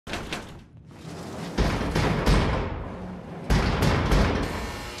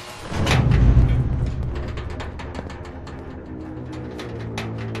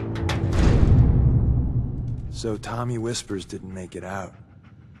So Tommy Whispers didn't make it out.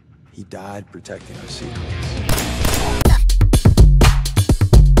 He died protecting our secrets.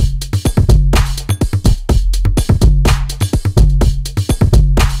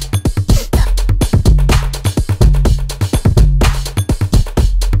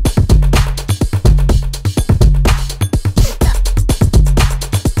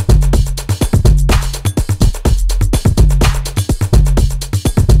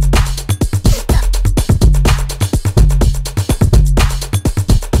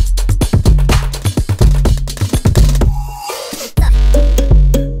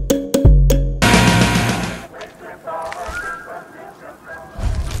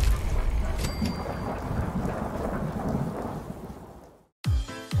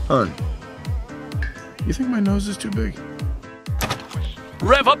 Hun, you think my nose is too big?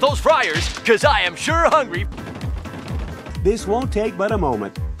 Rev up those fryers, cause I am sure hungry. This won't take but a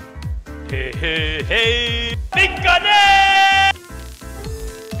moment. Hey, hey, hey! Picane!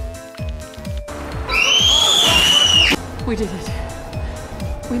 We did it.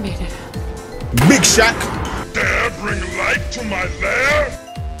 We made it. Big Shack! Dare bring light to my lair?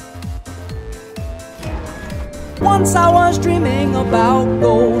 Once I was dreaming about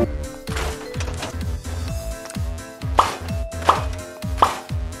gold.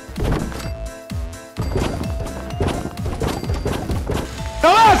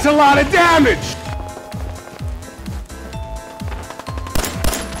 Now that's a lot of damage!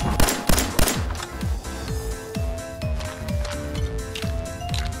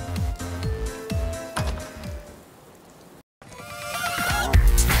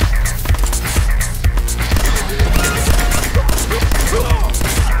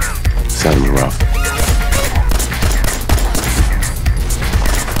 Sounds rough.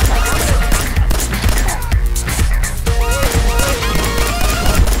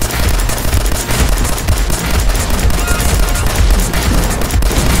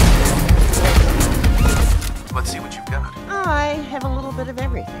 Let's see what you've got. I have a little bit of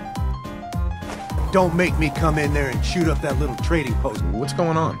everything. Don't make me come in there and shoot up that little trading post. What's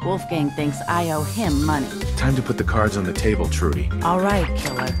going on? Wolfgang thinks I owe him money. Time to put the cards on the table, Trudy. All right,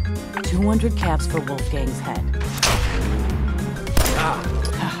 killer. 200 caps for Wolfgang's head.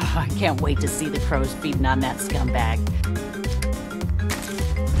 I can't wait to see the crows feeding on that scumbag.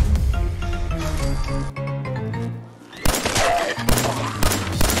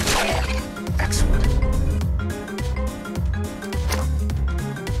 Excellent.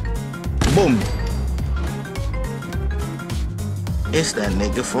 Boom. It's that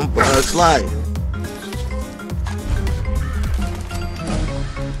nigga from Bugs Life.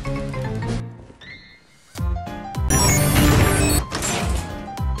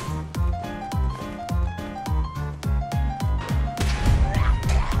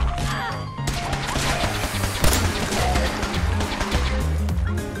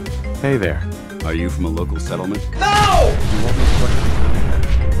 Hey there. Are you from a local settlement? No!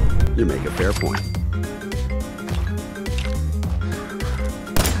 You make a fair point.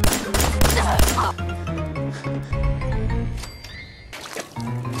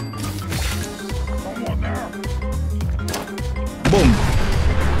 Boom.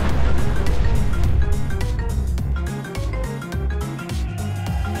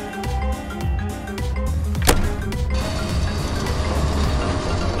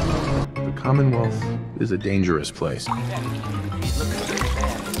 The Commonwealth is a dangerous place.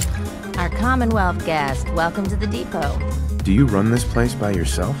 Our Commonwealth guest, welcome to the depot. Do you run this place by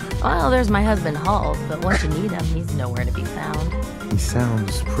yourself? Well, there's my husband Hulk, but once you need him, he's nowhere to be found. He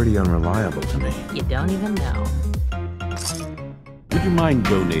sounds pretty unreliable to me. You don't even know. Would you mind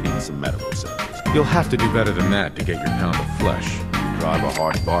donating some medical supplies? You'll have to do better than that to get your pound of flesh. You drive a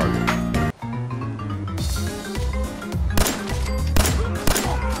hard bargain.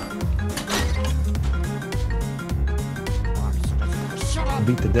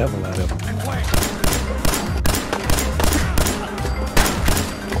 Beat the devil out of him.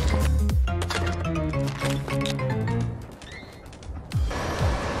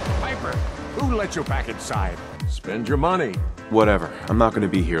 Piper, who let you back inside? Spend your money. Whatever. I'm not going to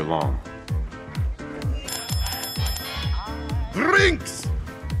be here long. Drinks!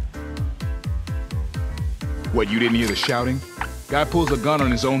 What, you didn't hear the shouting? Guy pulls a gun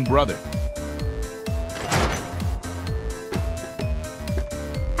on his own brother.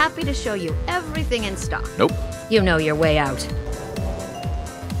 Happy to show you everything in stock. Nope. You know your way out.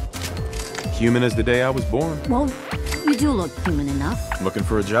 Human as the day I was born. Well, you do look human enough. Looking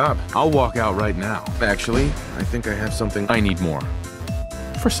for a job. I'll walk out right now. Actually, I think I have something I need more.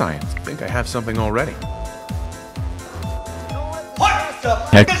 For science. I think I have something already. What the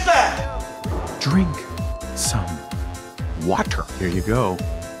heck is that? Drink. some water. Here you go.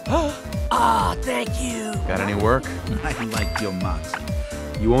 Ah, thank you. Got any work? I like your moxie.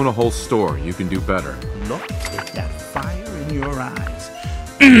 You own a whole store. You can do better. Look at that fire in your eyes.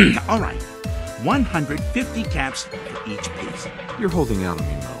 All right. 150 caps for each piece. You're holding out on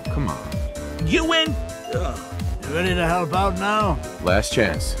me, Mo. Come on. You win. You ready to help out now? Last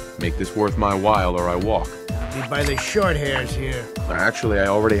chance. Make this worth my while or I walk. Be by the short hairs here. Actually, I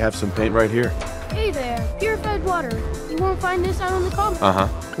already have some paint right here. Hey there, purified water. You won't find this out on the common. Uh-huh.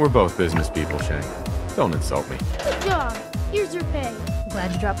 We're both business people, Shank. Don't insult me. Good job. Here's your pay.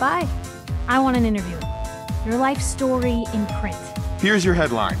 Glad you dropped by. I want an interview. Your life story in print. Here's your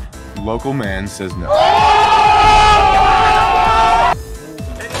headline. Local man says no.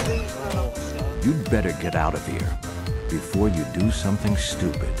 You'd better get out of here before you do something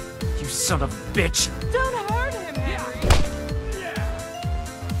stupid. You son of a bitch. Don't hurt him, Henry.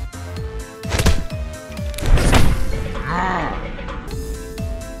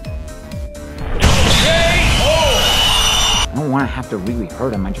 I don't want to have to really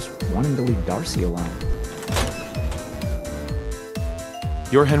hurt him. I just want him to leave Darcy alone.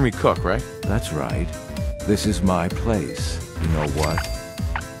 You're Henry Cook, right? That's right. This is my place. You know what?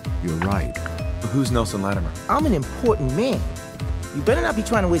 You're right. Who's Nelson Latimer? I'm an important man. You better not be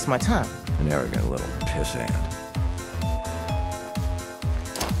trying to waste my time. An arrogant little pissant.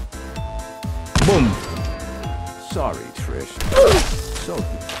 Boom! Sorry, Trish. So...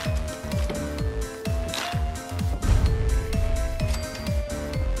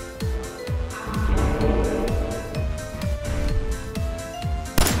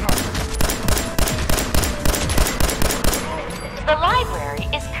 The library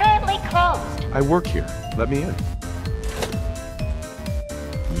is currently closed. I work here. Let me in.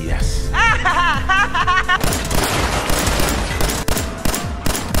 Yes.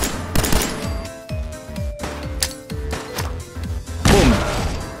 Boom!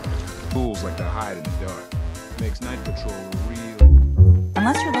 Fools like to hide in the dark. Makes night patrol real.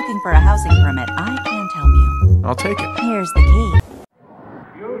 Unless you're looking for a housing permit, I can't help you. I'll take it. Here's the key.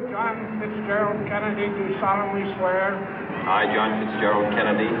 You, John Fitzgerald Kennedy, do solemnly swear. I, John Fitzgerald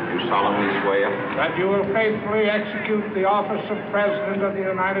Kennedy, do solemnly swear. That you will faithfully execute the office of President of the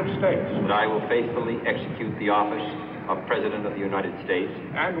United States. That I will faithfully execute the office of President of the United States.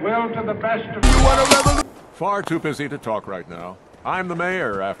 And will to the best of your... Far too busy to talk right now. I'm the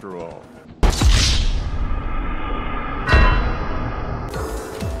mayor, after all.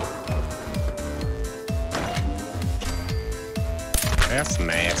 That's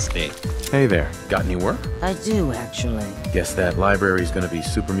nasty. Hey there. Got any work? I do, actually. Guess that library's gonna be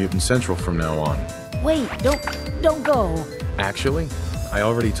Super Mutant Central from now on. Wait, don't go. Actually, I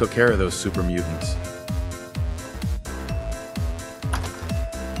already took care of those super mutants.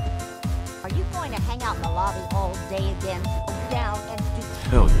 Are you going to hang out in the lobby all day again? Go down and do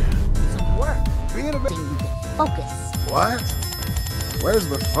Hell yeah. some work. Being a bit... Focus. What? Where's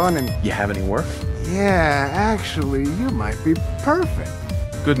the fun in... You have any work? Yeah, actually, you might be perfect.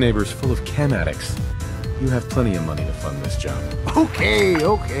 Good neighbor's full of chem addicts. You have plenty of money to fund this job. Okay.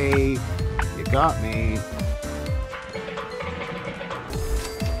 You got me.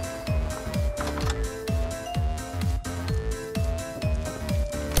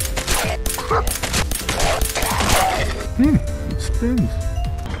 It spins.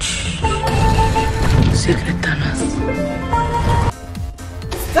 Secret tunnels.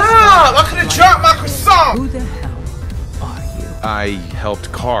 Stop! I could have dropped my croissant! Who the hell are you? I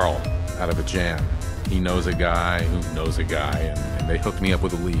helped Carl out of a jam. He knows a guy who knows a guy, and they hooked me up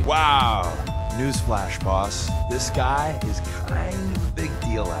with a lead. Wow. Newsflash, boss. This guy is kind of a big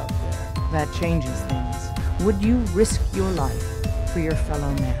deal out there. That changes things. Would you risk your life for your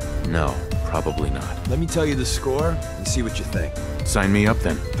fellow man? No, probably not. Let me tell you the score and see what you think. Sign me up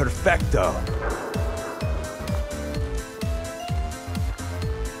then. Perfecto.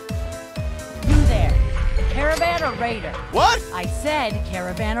 You there, caravan or raider? What? I said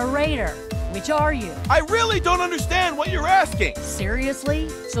caravan or raider. Which are you? I really don't understand what you're asking. Seriously?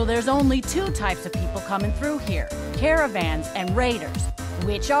 So there's only two types of people coming through here. Caravans and raiders.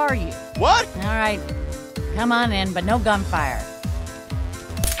 Which are you? What? All right. Come on in, but no gunfire.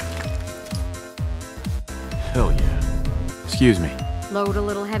 Hell yeah. Excuse me. Load a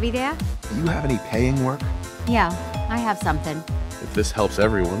little heavy there? Do you have any paying work? Yeah, I have something. If this helps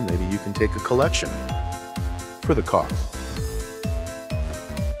everyone, maybe you can take a collection. For the cause.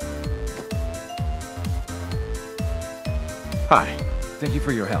 Hi. Thank you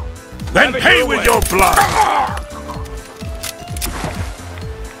for your help. Then pay with your blood!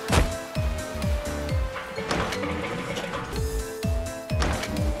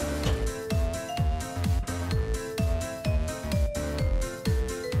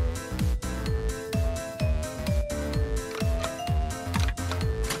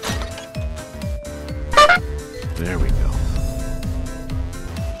 There we go.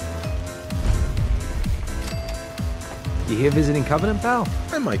 You here visiting Covenant, pal?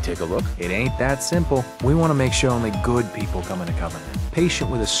 I might take a look. It ain't that simple. We want to make sure only good people come into Covenant. Patient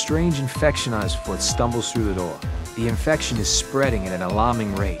with a strange infection on his foot stumbles through the door. The infection is spreading at an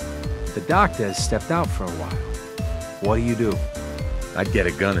alarming rate. The doctor has stepped out for a while. What do you do? I'd get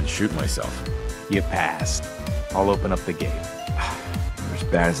a gun and shoot myself. You passed. I'll open up the gate. You're as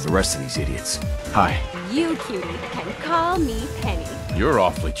bad as the rest of these idiots. Hi. You, cutie, can call me Penny. You're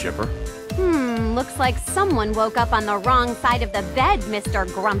awfully chipper. Looks like someone woke up on the wrong side of the bed, Mr.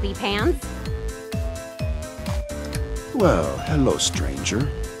 Grumpy Pants. Well, hello, stranger.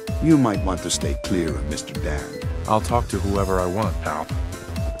 You might want to stay clear of Mr. Dan. I'll talk to whoever I want, pal.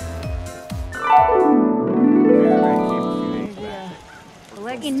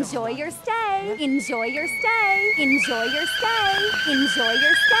 Enjoy your stay. Enjoy your stay. Enjoy your stay. Enjoy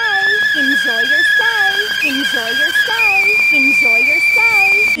your stay. Enjoy your stay. Enjoy your stay. Enjoy your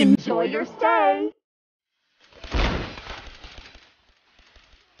stay. Enjoy your stay.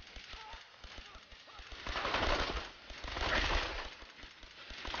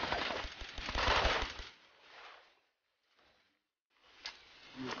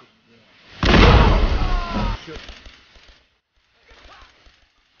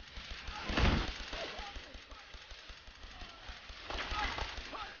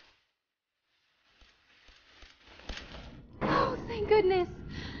 Goodness,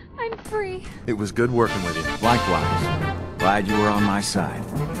 I'm free. It was good working with you. Likewise. Glad you were on my side.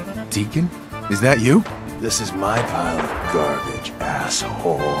 Deacon? Is that you? This is my pile of garbage,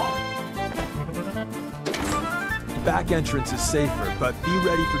 asshole. Back entrance is safer, but be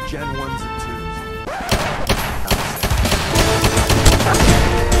ready for Gen 1s and 2s.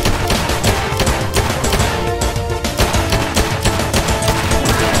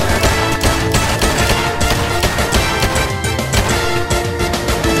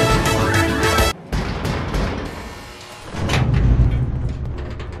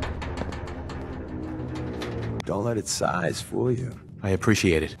 Don't let its size fool you. I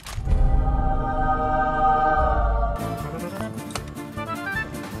appreciate it.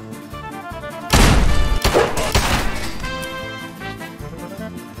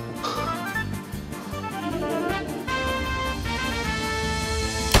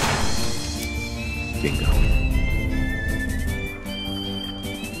 Bingo.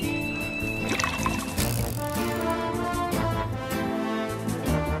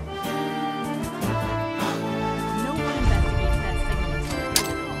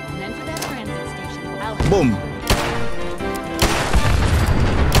 Boom.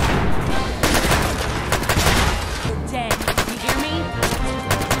 Dead. You hear me?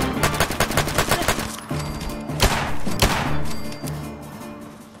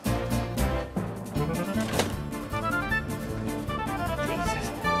 Jesus.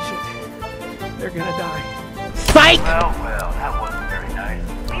 Shit. They're gonna die. Fight! Well, that wasn't very nice.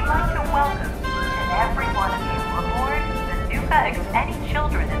 We'd like to welcome each and every one of you aboard the Nuka Any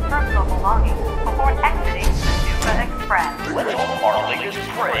children and personal belongings before exiting the Nuka Express. Let's all our latest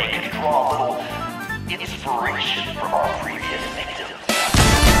prey and draw a little inspiration from our previous victims.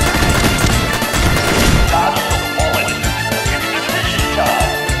 Dodge the bullet. It's decision time.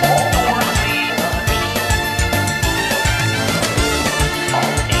 All doors lead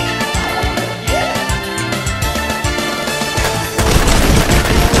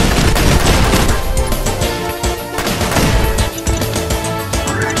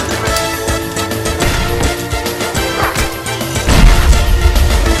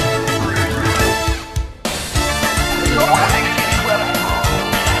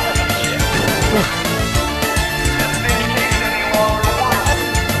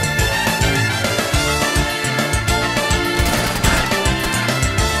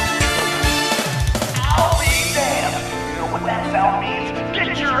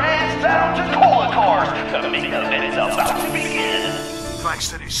Thanks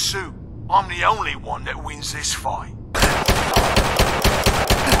to this suit, I'm the only one that wins this fight.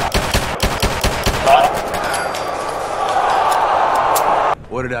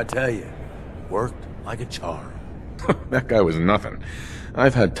 What did I tell you? Worked like a charm. That guy was nothing.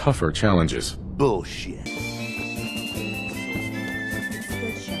 I've had tougher challenges. Bullshit.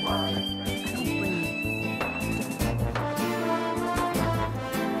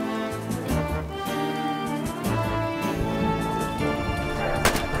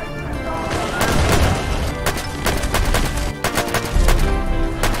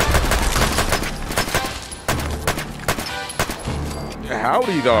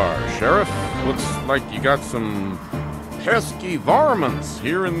 Howdy dar, Sheriff. Looks like you got some pesky varmints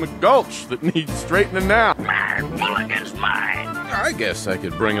here in the gulch that need straightening out. I guess I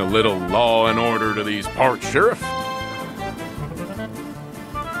could bring a little law and order to these parts, Sheriff.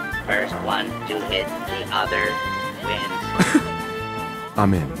 First one to hit the other wins.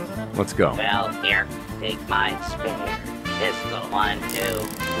 I'm in. Let's go. Well, here, take my spare pistol. 1, 2, 3,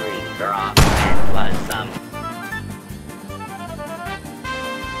 draw. That was some